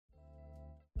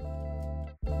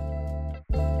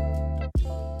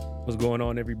What's going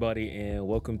on, everybody, and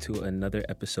welcome to another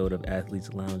episode of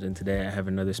Athletes Lounge. And today I have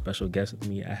another special guest with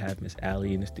me. I have Miss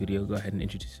Allie in the studio. Go ahead and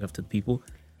introduce yourself to the people.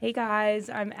 Hey guys,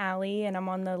 I'm Allie, and I'm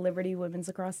on the Liberty Women's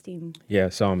Lacrosse team. Yeah,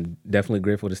 so I'm definitely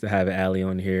grateful just to have Allie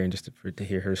on here and just to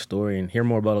hear her story and hear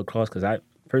more about lacrosse, because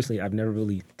I've never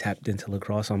really tapped into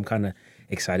lacrosse, so I'm kind of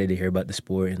excited to hear about the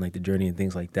sport and like the journey and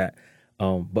things like that.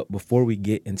 But before we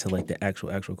get into like the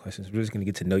actual questions, we're just going to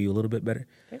get to know you a little bit better.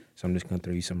 Okay. So I'm just going to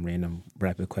throw you some random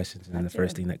rapid questions, and then the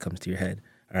first thing that comes to your head.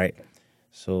 All right.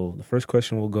 So the first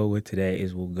question we'll go with today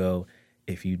is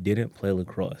if you didn't play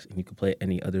lacrosse and you could play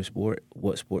any other sport,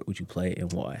 what sport would you play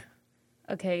and why?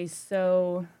 Okay,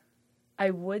 so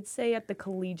I would say at the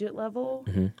collegiate level,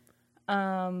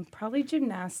 probably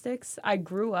gymnastics. I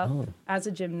grew up as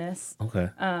a gymnast. Okay.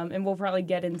 And we'll probably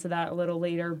get into that a little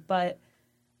later, but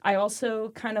I also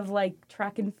kind of like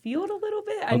track and field a little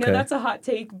bit. I know that's a hot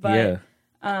take, but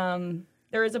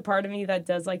there is a part of me that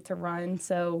does like to run,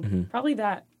 so probably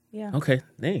that. Yeah. Okay.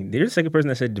 Dang, you're the second person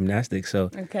that said gymnastics, so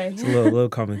it's a little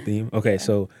common theme. Okay,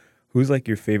 so who's like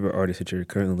your favorite artist that you're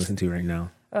currently listening to right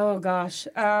now? Oh gosh,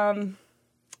 right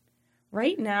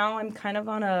now I'm kind of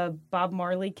on a Bob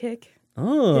Marley kick.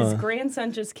 Oh. His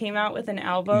grandson just came out with an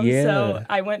album, so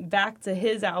I went back to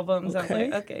his albums. Okay.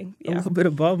 I'm like, okay, a little bit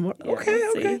of Bob Marley.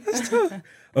 Yeah, okay, that's tough.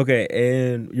 Okay,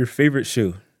 and your favorite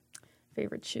shoe?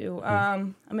 Favorite shoe?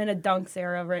 I'm in a Dunks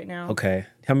era right now. Okay,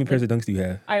 how many pairs of Dunks do you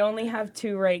have? I only have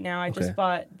 2 right now. I just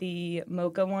bought the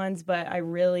Mocha ones, but I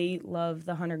really love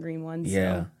the Hunter Green ones.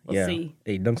 Yeah, so we'll see.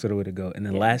 Hey, Dunks are the way to go. And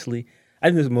then lastly, I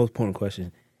think this is the most important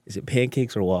question. Is it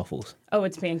pancakes or waffles? Oh,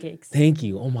 it's pancakes. Thank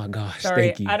you. Oh, my gosh. Sorry,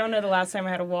 thank you. I don't know the last time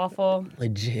I had a waffle.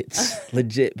 Legit.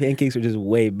 Pancakes are just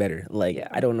way better.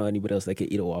 I don't know anybody else that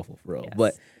could eat a waffle for real. Yes.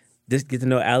 But just get to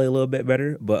know Allie a little bit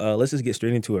better. But let's just get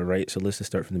straight into it, right? So let's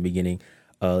just start from the beginning.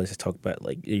 Let's just talk about,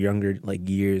 your younger,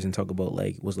 years and talk about,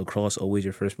 was lacrosse always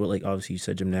your first sport? Obviously, you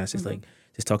said gymnastics.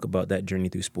 Just talk about that journey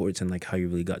through sports and, how you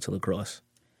really got to lacrosse.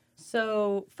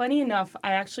 So, funny enough,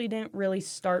 I actually didn't really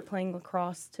start playing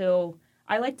lacrosse till,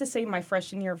 I like to say, my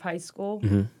freshman year of high school.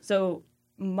 Mm-hmm. So,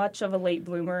 much of a late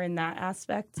bloomer in that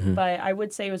aspect. Mm-hmm. But I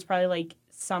would say it was probably,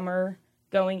 summer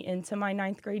going into my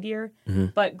 9th grade year. Mm-hmm.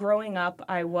 But growing up,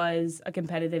 I was a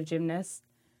competitive gymnast.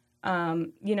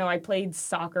 I played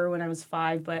soccer when I was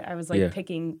 5, but I was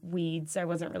picking weeds. I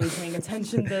wasn't really paying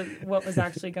attention to what was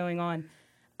actually going on.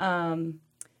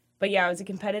 But yeah, I was a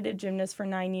competitive gymnast for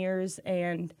 9 years,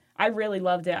 and I really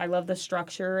loved it. I love the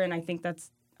structure, and I think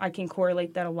I can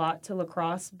correlate that a lot to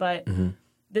lacrosse. But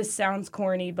this sounds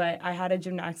corny, but I had a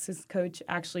gymnastics coach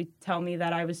actually tell me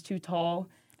that I was too tall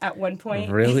at one point.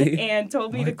 Really? And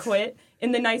told me to quit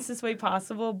in the nicest way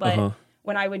possible, but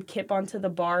when I would kip onto the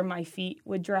bar, my feet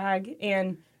would drag.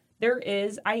 And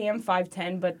I am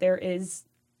 5'10", but there is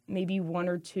maybe 1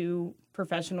 or 2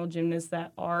 professional gymnasts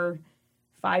that are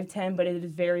 5'10", but it is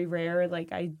very rare.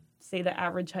 I say the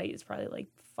average height is probably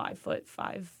 5 foot,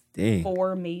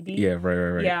 5'4", maybe. Yeah,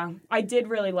 right. Yeah, I did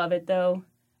really love it though,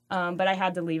 but I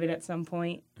had to leave it at some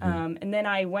point. And then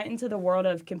I went into the world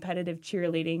of competitive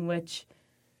cheerleading, which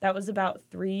that was about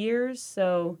 3 years,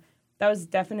 so that was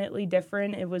definitely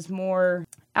different. It was more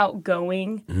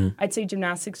outgoing. Mm-hmm. I'd say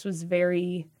gymnastics was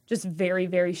very,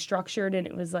 very structured. And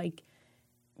it was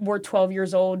we're 12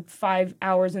 years old, 5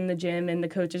 hours in the gym, and the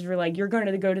coaches were like, you're going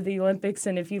to go to the Olympics,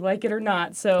 and if you like it or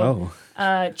not. So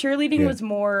cheerleading was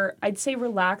more, I'd say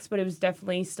relaxed, but it was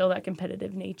definitely still that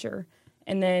competitive nature.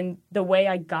 And then the way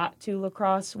I got to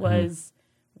lacrosse was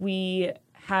we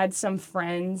had some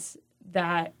friends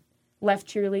that left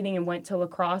cheerleading and went to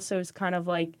lacrosse. So it was kind of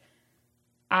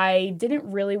I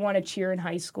didn't really want to cheer in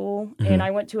high school, and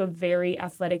I went to a very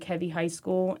athletic-heavy high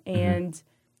school, and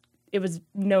it was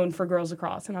known for girls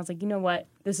lacrosse. And I was like, you know what?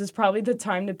 This is probably the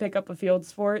time to pick up a field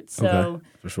sport. So,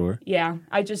 for sure. Yeah,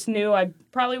 I just knew I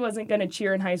probably wasn't going to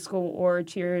cheer in high school or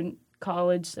cheer in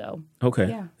college. So,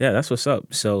 okay. Yeah, that's what's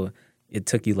up. So it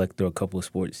took you through a couple of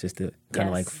sports just to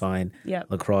kind of find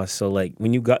lacrosse. So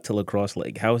when you got to lacrosse,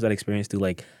 how was that experience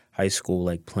through high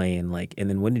school, playing, and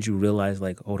then when did you realize,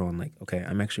 hold on, okay,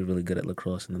 I'm actually really good at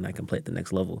lacrosse, and then I can play at the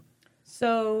next level?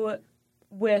 So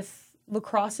with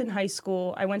lacrosse in high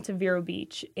school, I went to Vero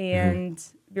Beach, and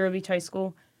Vero Beach High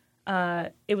School,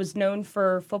 it was known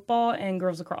for football and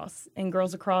girls lacrosse. And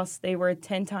girls lacrosse, they were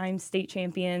 10-time state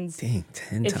champions. Dang,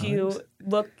 10 times? If you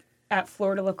look at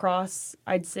Florida lacrosse,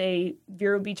 I'd say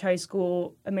Vero Beach High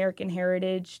School, American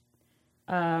Heritage,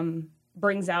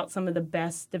 brings out some of the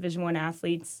best Division I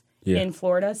athletes in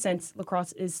Florida, since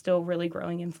lacrosse is still really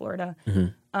growing in Florida.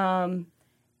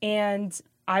 And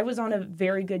I was on a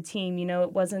very good team.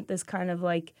 It wasn't this kind of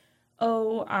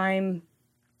I'm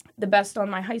the best on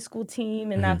my high school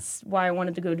team, and that's why I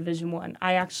wanted to go Division I.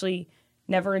 I actually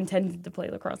never intended to play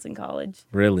lacrosse in college.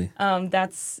 Really?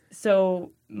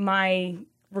 So my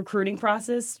recruiting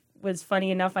process was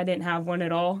funny enough. I didn't have one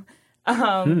at all.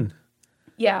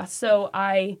 Yeah, so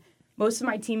most of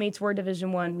my teammates were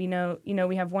Division I. We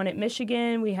we have one at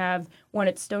Michigan, we have one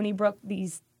at Stony Brook,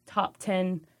 these top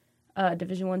 10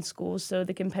 Division I schools. So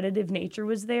the competitive nature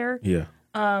was there. Yeah.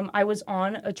 I was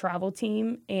on a travel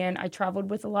team, and I traveled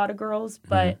with a lot of girls,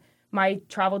 but my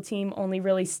travel team only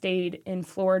really stayed in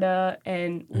Florida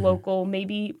and local,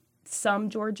 maybe some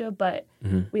Georgia, but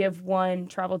we have one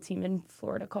travel team in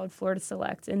Florida called Florida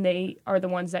Select, and they are the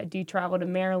ones that do travel to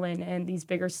Maryland and these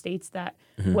bigger states that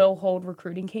will hold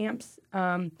recruiting camps.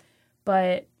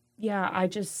 But yeah, I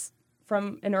just,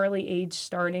 from an early age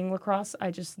starting lacrosse,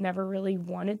 I just never really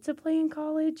wanted to play in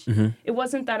college. It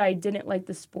wasn't that I didn't like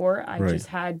the sport. I just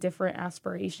had different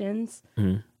aspirations.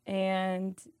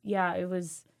 And yeah, it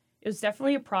was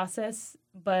definitely a process,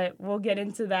 but we'll get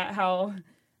into that, how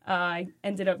I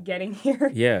ended up getting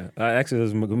here. Yeah. Actually, that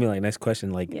was going to be like next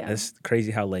question. Like, that's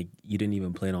crazy how like you didn't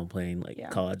even plan on playing like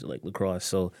college, like lacrosse.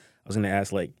 So I was going to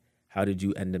ask, like, how did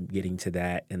you end up getting to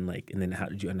that? And then how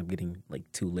did you end up getting like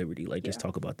to Liberty? Like, just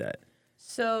talk about that.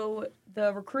 So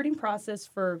the recruiting process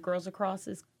for girls lacrosse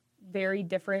is very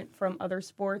different from other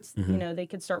sports. They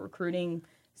could start recruiting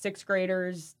 6th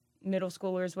graders, middle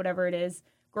schoolers, whatever it is.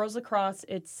 Girls lacrosse,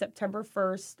 it's September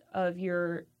 1st of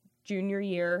your junior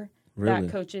year that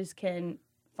coaches can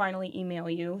finally email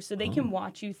you. So they can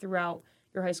watch you throughout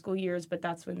your high school years, but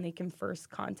that's when they can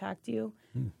first contact you.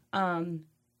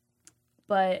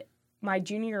 But my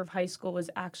junior year of high school was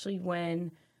actually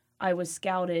when I was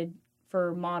scouted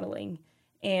for modeling.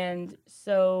 And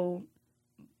so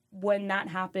when that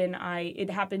happened, it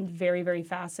happened very, very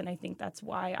fast, and I think that's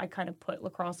why I kind of put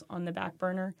lacrosse on the back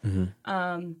burner.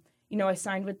 I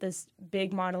signed with this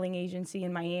big modeling agency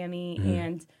in Miami,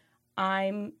 and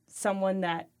I'm someone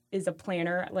that is a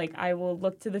planner. Like, I will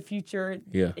look to the future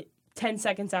 10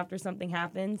 seconds after something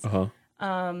happens. So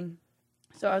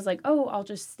I was like, I'll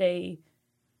just stay.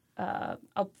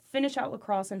 I'll finish out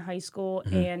lacrosse in high school,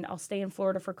 and I'll stay in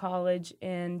Florida for college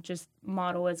and just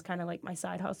model as kind of like my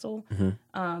side hustle.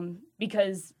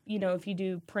 Because, if you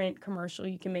do print commercial,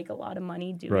 you can make a lot of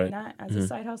money doing that as a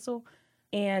side hustle.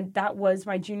 And that was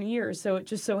my junior year. So it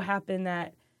just so happened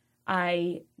that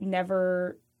I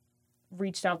never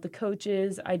reached out to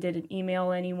coaches. I didn't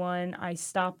email anyone. I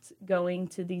stopped going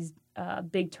to these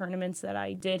big tournaments that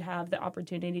I did have the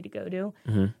opportunity to go to.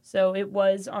 So it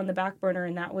was on the back burner,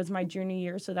 and that was my junior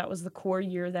year. So that was the core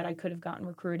year that I could have gotten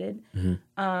recruited.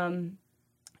 And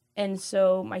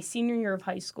so my senior year of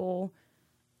high school,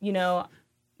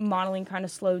 modeling kind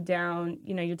of slowed down.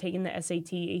 You're taking the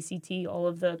SAT, ACT, all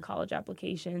of the college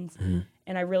applications.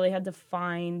 And I really had to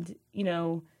find,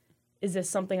 is this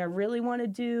something I really want to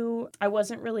do? I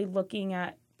wasn't really looking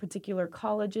at particular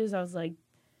colleges. I was like,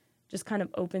 just kind of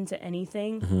open to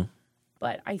anything.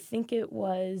 But I think it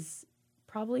was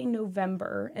probably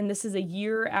November, and this is a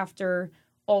year after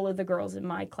all of the girls in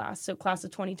my class. So class of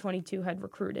 2022 had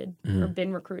recruited or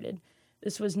been recruited.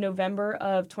 This was November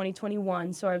of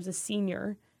 2021, so I was a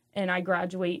senior, and I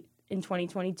graduate in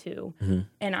 2022.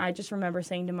 And I just remember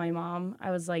saying to my mom,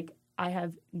 I was like, I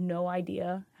have no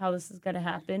idea how this is going to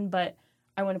happen, but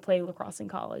I want to play lacrosse in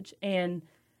college. And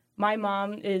my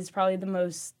mom is probably the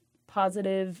most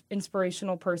positive,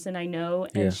 inspirational person I know.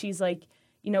 And she's like,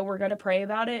 we're going to pray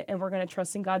about it, and we're going to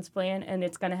trust in God's plan, and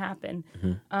it's going to happen.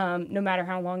 No matter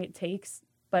how long it takes,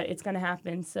 but it's going to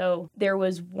happen. So there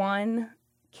was one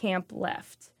camp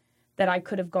left that I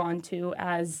could have gone to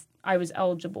as I was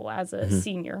eligible as a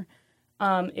senior.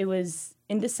 It was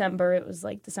in December. It was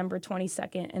like December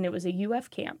 22nd, and it was a UF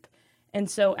camp. And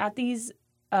so at these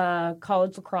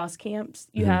college lacrosse camps,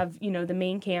 you have, the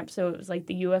main camp. So it was like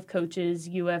the UF coaches,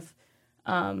 UF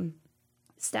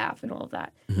staff, and all of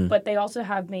that. But they also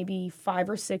have maybe 5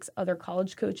 or 6 other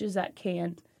college coaches that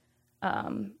can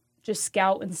just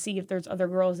scout and see if there's other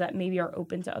girls that maybe are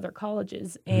open to other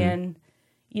colleges. And,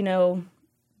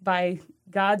 by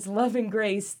God's love and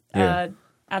grace,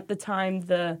 at the time,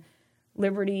 the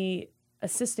Liberty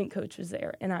assistant coach was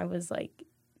there. And I was like,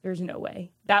 there's no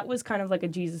way. That was kind of like a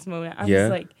Jesus moment. I was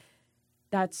like,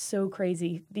 that's so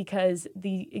crazy, because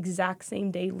the exact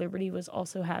same day Liberty was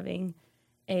also having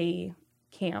a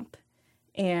camp.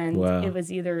 And it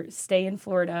was either stay in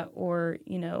Florida or,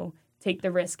 take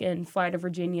the risk and fly to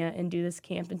Virginia and do this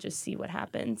camp and just see what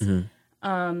happens.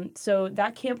 So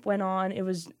that camp went on. It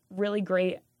was really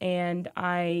great. And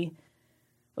I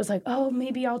was like,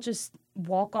 maybe I'll just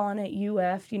walk on at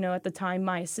UF. At the time,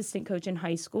 my assistant coach in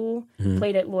high school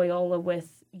played at Loyola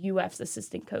with UF's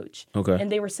assistant coach. Okay.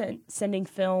 And they were sending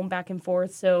film back and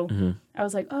forth. So Mm-hmm. I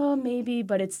was like, oh, maybe,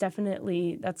 but that's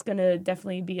going to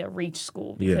definitely be a reach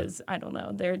school because I don't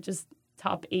know. They're just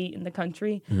top 8 in the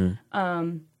country.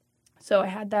 Mm-hmm. So I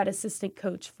had that assistant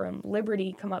coach from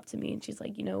Liberty come up to me and she's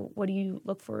like, what do you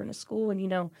look for in a school?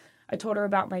 And, I told her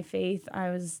about my faith.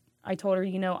 I told her,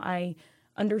 I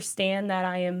understand that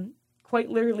I am quite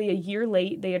literally a year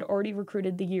late. They had already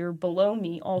recruited the year below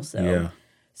me also. Yeah.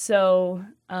 So,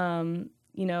 I'm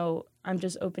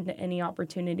just open to any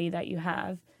opportunity that you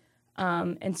have.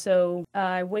 And so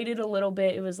I waited a little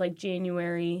bit. It was like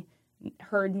January,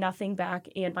 heard nothing back,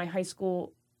 and my high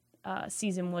school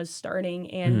season was starting.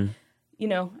 And,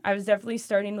 I was definitely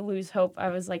starting to lose hope. I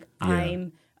was like,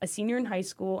 I'm a senior in high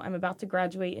school. I'm about to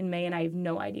graduate in May, and I have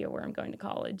no idea where I'm going to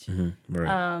college. Mm-hmm.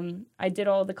 Right. I did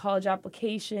all the college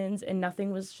applications, and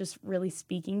nothing was just really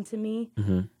speaking to me.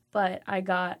 Mm-hmm. But I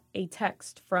got a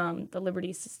text from the Liberty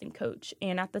assistant coach,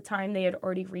 and at the time they had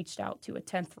already reached out to a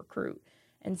 10th recruit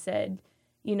and said,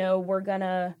 we're going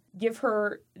to give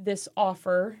her this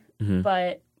offer,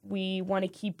 but we want to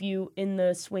keep you in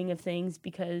the swing of things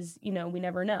because, we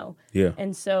never know. Yeah.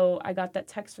 And so I got that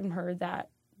text from her that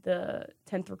the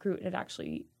 10th recruit had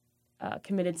actually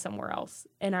committed somewhere else.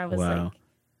 And I was like,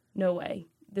 no way.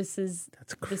 That's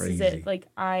crazy. This is it. Like,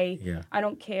 I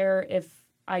don't care if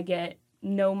I get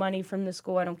no money from the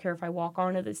school. I don't care if I walk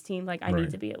onto this team. Like, I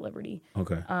need to be at Liberty.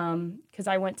 Okay. Because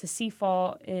I went to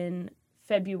CFAL in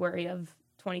February of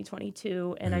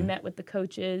 2022, and I met with the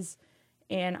coaches,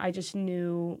 and I just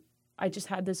knew I just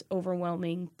had this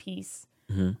overwhelming peace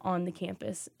on the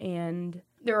campus. And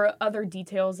there were other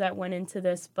details that went into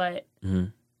this, but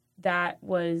that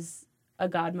was a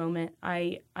God moment.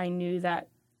 I knew that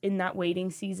in that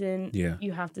waiting season,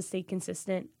 you have to stay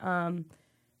consistent.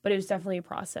 But it was definitely a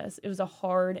process. It was a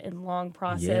hard and long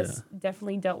process. Yeah.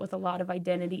 Definitely dealt with a lot of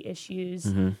identity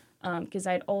issues because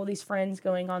I had all these friends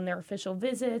going on their official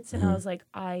visits, and I was like,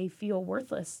 I feel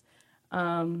worthless.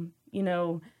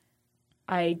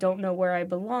 I don't know where I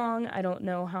belong. I don't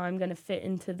know how I'm going to fit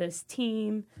into this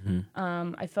team.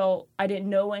 I felt I didn't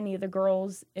know any of the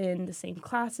girls in the same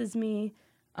class as me.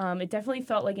 It definitely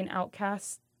felt like an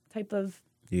outcast type of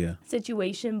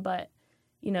situation, but,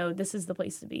 this is the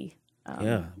place to be.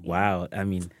 Wow. I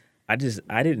mean, I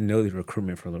didn't know the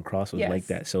recruitment for lacrosse was like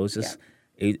that. So it's just,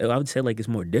 I would say like it's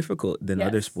more difficult than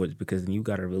other sports because then you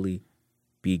got to really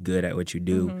be good at what you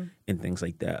do and things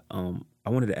like that. I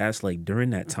wanted to ask, like,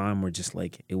 during that time where just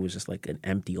like, it was just like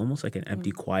almost like an empty,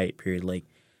 quiet period. Like,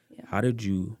 how did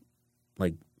you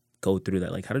like go through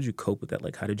that? Like, how did you cope with that?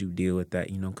 Like, how did you deal with that?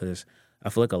 Because I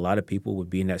feel like a lot of people would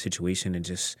be in that situation and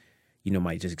just,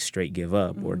 might just straight give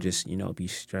up or just, be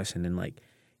stressing and like,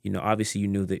 obviously you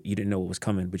knew that you didn't know what was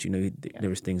coming, but there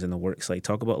was things in the works. Like,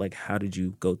 talk about like how did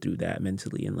you go through that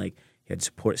mentally and like you had a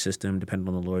support system depending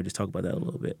on the Lord. Just talk about that a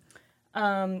little bit.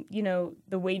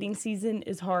 The waiting season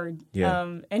is hard.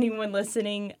 Yeah. Anyone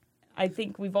listening, I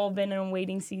think we've all been in a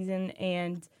waiting season,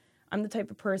 and I'm the type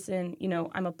of person,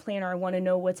 I'm a planner. I want to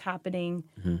know what's happening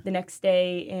the next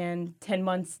day and 10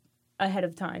 months ahead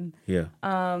of time. Yeah.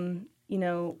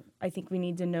 I think we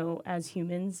need to know as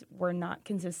humans, we're not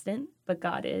consistent, but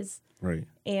God is. Right.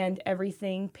 And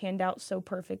everything panned out so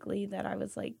perfectly that I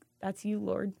was like, that's you,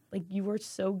 Lord. Like, you were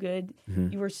so good.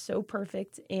 You were so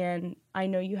perfect. And I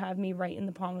know you have me right in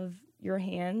the palm of your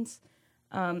hands.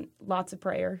 Lots of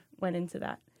prayer went into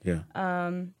that. Yeah.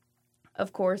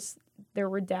 Of course, there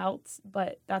were doubts,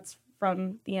 but that's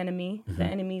from the enemy. The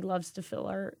enemy loves to fill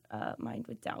our mind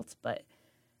with doubts. But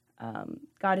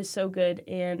God is so good.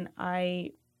 And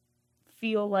I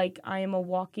feel like I am a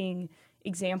walking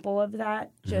example of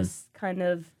that. Just kind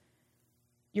of,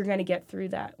 you're going to get through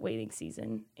that waiting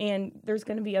season. And there's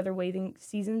going to be other waiting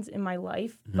seasons in my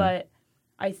life, but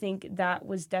I think that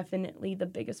was definitely the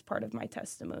biggest part of my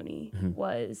testimony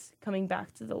was coming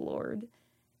back to the Lord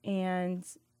and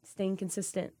staying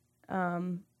consistent.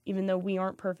 Even though we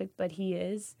aren't perfect, but He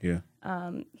is. Yeah.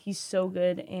 He's so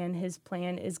good, and His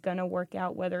plan is going to work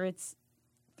out, whether it's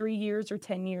 3 years or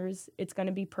 10 years, it's going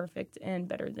to be perfect and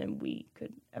better than we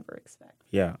could ever expect.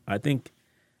 Yeah, I think,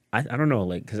 I don't know,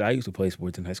 like, because I used to play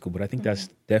sports in high school, but I think that's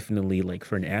definitely, like,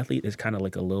 for an athlete, it's kind of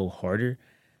like a little harder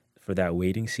for that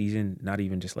waiting season, not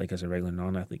even just like as a regular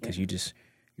non-athlete, because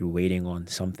you're waiting on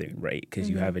something, right? Because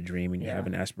you have a dream and you have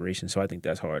an aspiration. So I think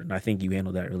that's hard. And I think you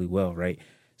handled that really well, right?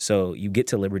 So you get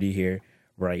to Liberty here,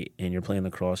 right? And you're playing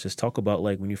lacrosse. Just talk about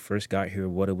like when you first got here,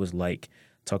 what it was like.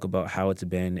 Talk about how it's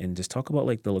been, and just talk about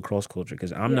like the lacrosse culture,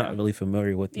 because I'm not really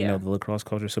familiar with you know the lacrosse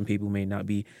culture. Some people may not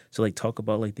be. So like talk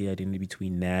about like the identity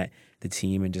between that, the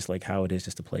team, and just like how it is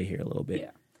just to play here a little bit. Yeah.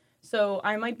 So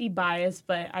I might be biased,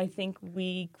 but I think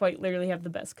we quite literally have the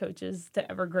best coaches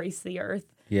to ever grace the earth.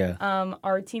 Yeah.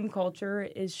 Our team culture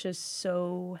is just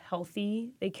so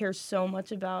healthy. They care so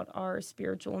much about our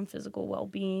spiritual and physical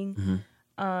well-being.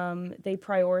 They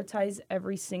prioritize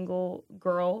every single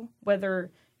girl,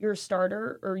 whether you're a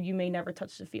starter or you may never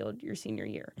touch the field your senior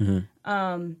year.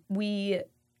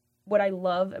 What I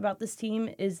love about this team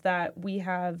is that we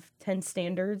have 10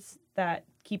 standards that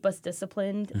keep us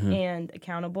disciplined and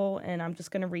accountable, and I'm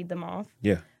just going to read them off.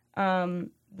 Yeah.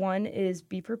 One is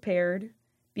be prepared,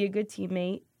 be a good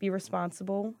teammate, be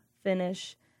responsible,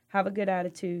 finish, have a good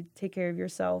attitude, take care of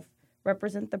yourself,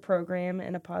 represent the program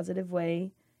in a positive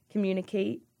way,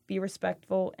 communicate, be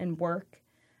respectful, and work.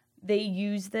 They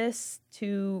use this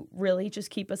to really just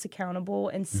keep us accountable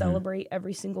and celebrate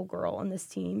every single girl on this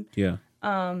team. Yeah.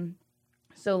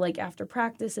 So, like, after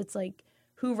practice, it's like,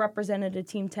 who represented a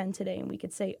Team 10 today? And we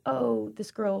could say, oh, this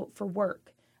girl for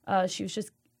work. She was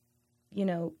just,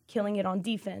 killing it on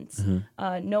defense.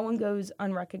 No one goes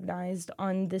unrecognized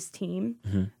on this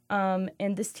team.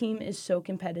 And this team is so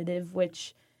competitive,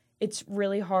 which it's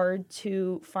really hard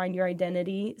to find your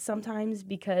identity sometimes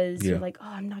because you're like, oh,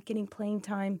 I'm not getting playing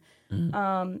time.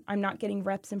 I'm not getting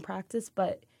reps in practice.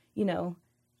 But,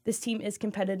 this team is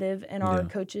competitive, and our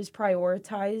coaches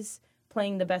prioritize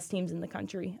playing the best teams in the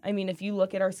country. I mean, if you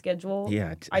look at our schedule,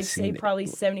 I'd say probably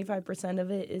 75%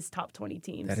 of it is top 20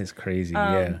 teams. That is crazy,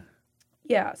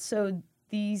 Yeah, so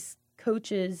these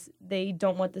coaches, they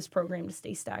don't want this program to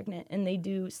stay stagnant, and they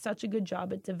do such a good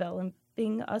job at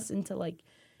developing us into, like,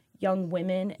 young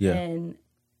women and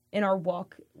in our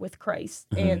walk with Christ.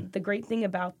 And the great thing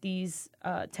about these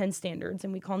 10 standards,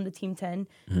 and we call them the Team 10,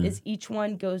 is each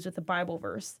one goes with a Bible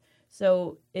verse.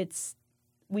 So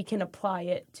we can apply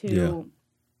it to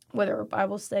whether a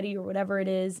Bible study or whatever it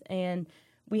is. And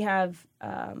we have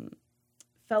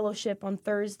fellowship on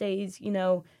Thursdays.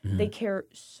 They care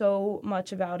so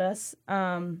much about us.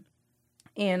 And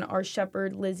our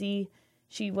shepherd, Lizzie,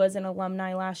 she was an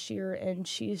alumni last year, and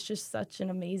she is just such an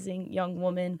amazing young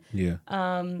woman. Yeah.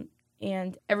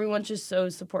 And everyone's just so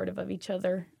supportive of each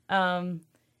other.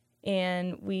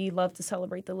 And we love to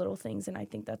celebrate the little things, and I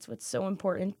think that's what's so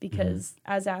important because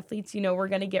as athletes, we're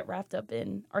going to get wrapped up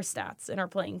in our stats and our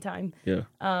playing time. Yeah.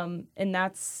 And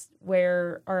that's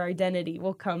where our identity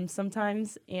will come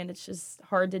sometimes, and it's just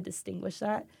hard to distinguish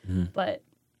that. But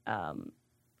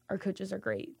our coaches are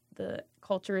great. The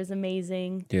culture is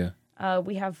amazing. Yeah.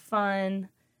 We have fun.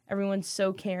 Everyone's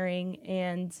so caring.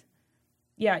 And,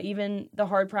 yeah, even the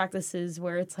hard practices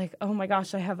where it's like, oh, my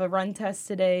gosh, I have a run test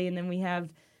today. And then we have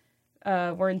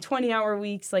we're in 20-hour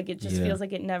weeks. Like, it just feels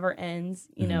like it never ends.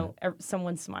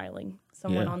 Someone's smiling.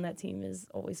 Someone on that team is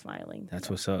always smiling. That's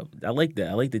what's up. I like that.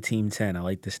 I like the Team 10. I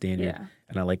like the standard. Yeah.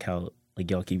 And I like how, like,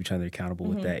 y'all keep each other accountable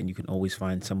with that. And you can always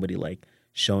find somebody, like,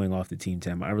 showing off the Team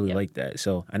 10. I really like that.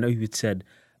 So I know you had said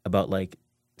about, like,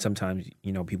 sometimes,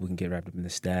 people can get wrapped up in the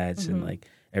stats and, like,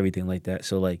 everything like that.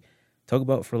 So, like, talk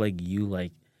about for, like, you,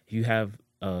 like, if you have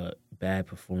a bad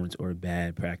performance or a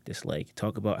bad practice, like,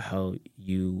 talk about how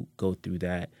you go through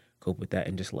that, cope with that,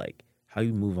 and just, like, how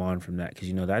you move on from that.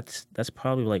 Because, that's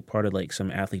probably, like, part of, like,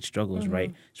 some athlete struggles,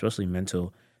 right? Especially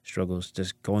mental struggles,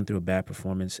 just going through a bad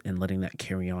performance and letting that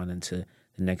carry on into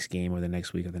the next game or the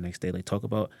next week or the next day. Like, talk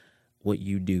about what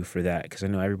you do for that. Because I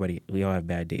know we all have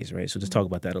bad days, right? So just talk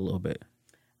about that a little bit.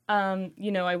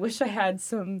 I wish I had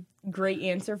some great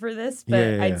answer for this,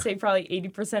 but I'd say probably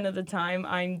 80% of the time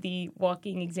I'm the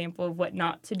walking example of what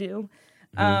not to do.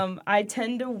 I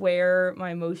tend to wear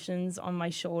my emotions on my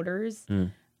shoulders,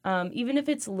 even if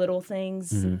it's little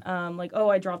things, like, oh,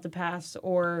 I dropped a pass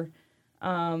or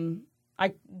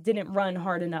I didn't run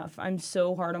hard enough. I'm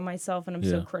so hard on myself and I'm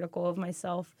so critical of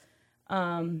myself.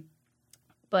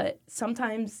 But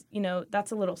sometimes,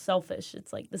 that's a little selfish.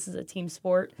 It's like, this is a team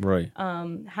sport. Right.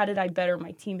 How did I better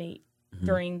my teammate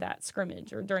during that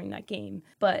scrimmage or during that game?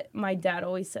 But my dad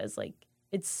always says, like,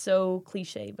 it's so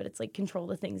cliche, but it's like, control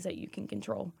the things that you can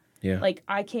control. Yeah. Like,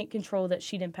 I can't control that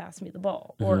she didn't pass me the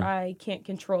ball, or I can't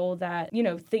control that,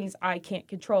 things I can't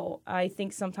control. I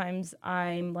think sometimes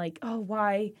I'm like, oh,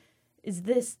 why is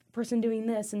this person doing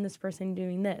this and this person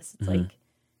doing this? It's like,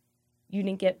 you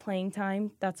didn't get playing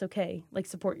time, that's okay. Like,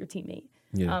 support your teammate.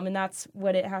 Yeah. And that's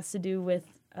what it has to do with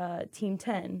Team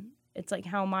 10. It's like,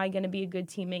 how am I going to be a good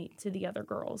teammate to the other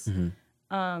girls?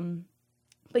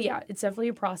 But, yeah, it's definitely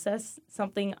a process,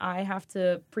 something I have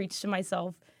to preach to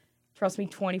myself, trust me,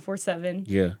 24/7.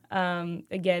 Yeah.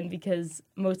 Again, because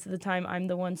most of the time I'm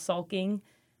the one sulking.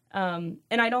 And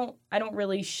I don't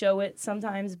really show it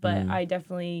sometimes, but I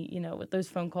definitely, with those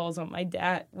phone calls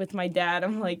with my dad,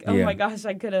 I'm like, oh my gosh,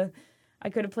 I could have I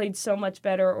could have played so much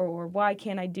better, or why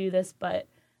can't I do this? But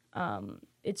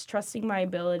it's trusting my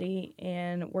ability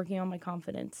and working on my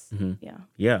confidence. Yeah.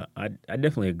 Yeah, I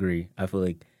definitely agree. I feel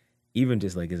like even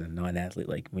just like as a non-athlete,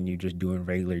 like when you're just doing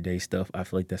regular day stuff, I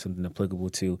feel like that's something applicable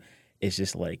to. It's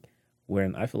just like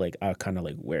when I feel like I kind of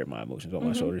like wear my emotions on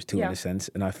my shoulders too, in a sense.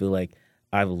 And I feel like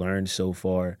I've learned so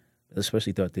far,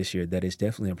 especially throughout this year, that it's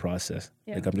definitely a process.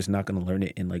 Yeah. Like I'm just not going to learn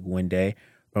it in like one day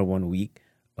or 1 week.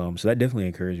 So that definitely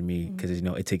encouraged me because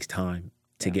it takes time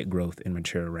to get growth and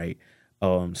mature, right?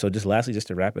 So just lastly, just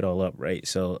to wrap it all up, right?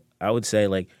 So I would say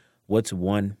like, what's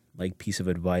one like piece of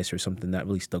advice or something that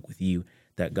really stuck with you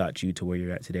that got you to where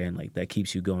you're at today and like that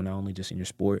keeps you going not only just in your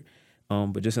sport,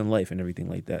 but just in life and everything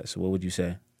like that. So what would you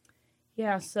say?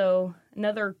 Yeah, so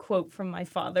another quote from my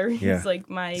father. He's like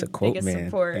my biggest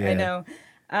support. Yeah. I know.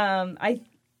 I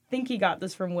think he got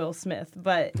this from Will Smith,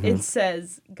 but it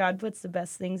says, God puts the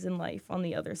best things in life on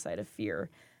the other side of fear.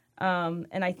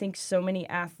 And I think so many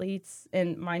athletes,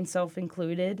 and myself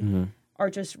included, are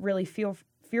just really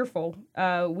fearful.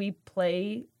 We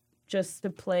play just to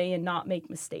play and not make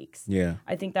mistakes. Yeah.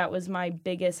 I think that was my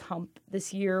biggest hump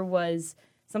this year was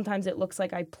sometimes it looks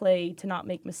like I play to not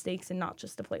make mistakes and not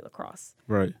just to play lacrosse.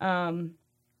 Right.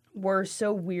 We're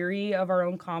so weary of our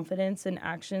own confidence and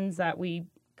actions that we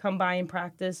come by in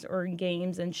practice or in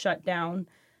games and shut down,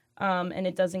 and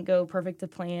it doesn't go perfect to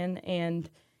plan. And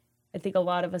I think a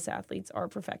lot of us athletes are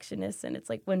perfectionists, and it's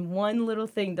like when one little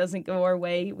thing doesn't go our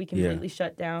way, we completely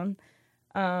shut down.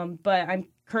 But I'm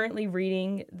currently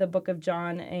reading the book of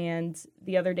John, and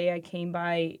the other day I came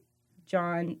by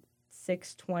John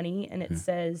 6:20, and it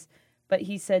says, "But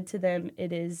he said to them,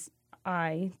 'It is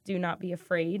I, do not be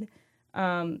afraid.'"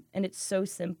 And it's so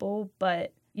simple,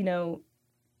 but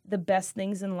the best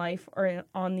things in life are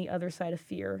on the other side of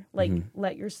fear. Like,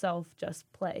 let yourself just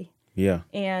play. Yeah.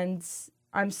 And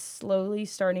I'm slowly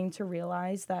starting to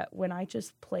realize that when I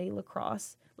just play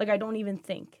lacrosse, like I don't even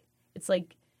think. It's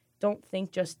like, don't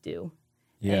think, just do.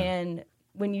 Yeah. And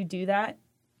when you do that,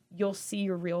 you'll see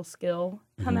your real skill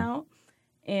come out.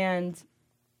 And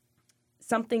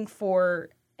something for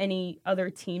any other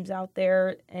teams out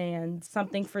there and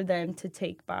something for them to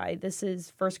take by. This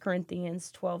is 1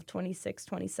 Corinthians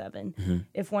 12:26-27.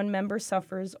 If one member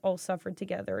suffers, all suffer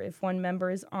together. If one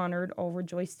member is honored, all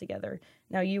rejoice together.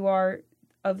 Now you are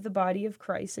of the body of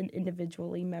Christ and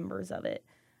individually members of it.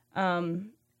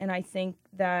 And I think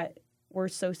that we're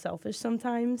so selfish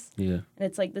sometimes. Yeah. And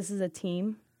it's like, this is a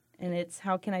team, and it's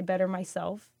how can I better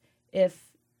myself?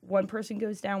 If one person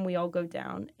goes down, we all go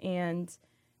down. And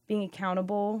being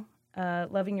accountable,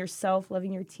 loving yourself,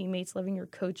 loving your teammates, loving your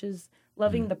coaches,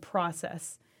 loving the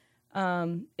process.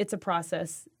 It's a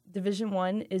process. Division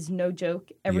I is no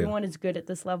joke. Everyone is good at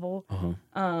this level.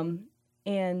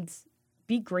 And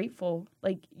be grateful.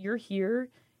 Like, you're here.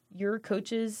 Your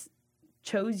coaches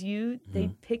chose you. They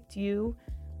picked you.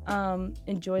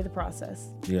 Enjoy the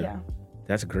process. Yeah.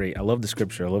 That's great. I love the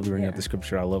scripture. I love bringing up the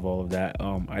scripture. I love all of that.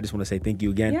 I just want to say thank you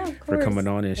again for coming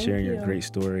on and sharing your great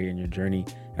story and your journey.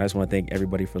 I just want to thank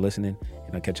everybody for listening,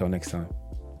 and I'll catch y'all next time.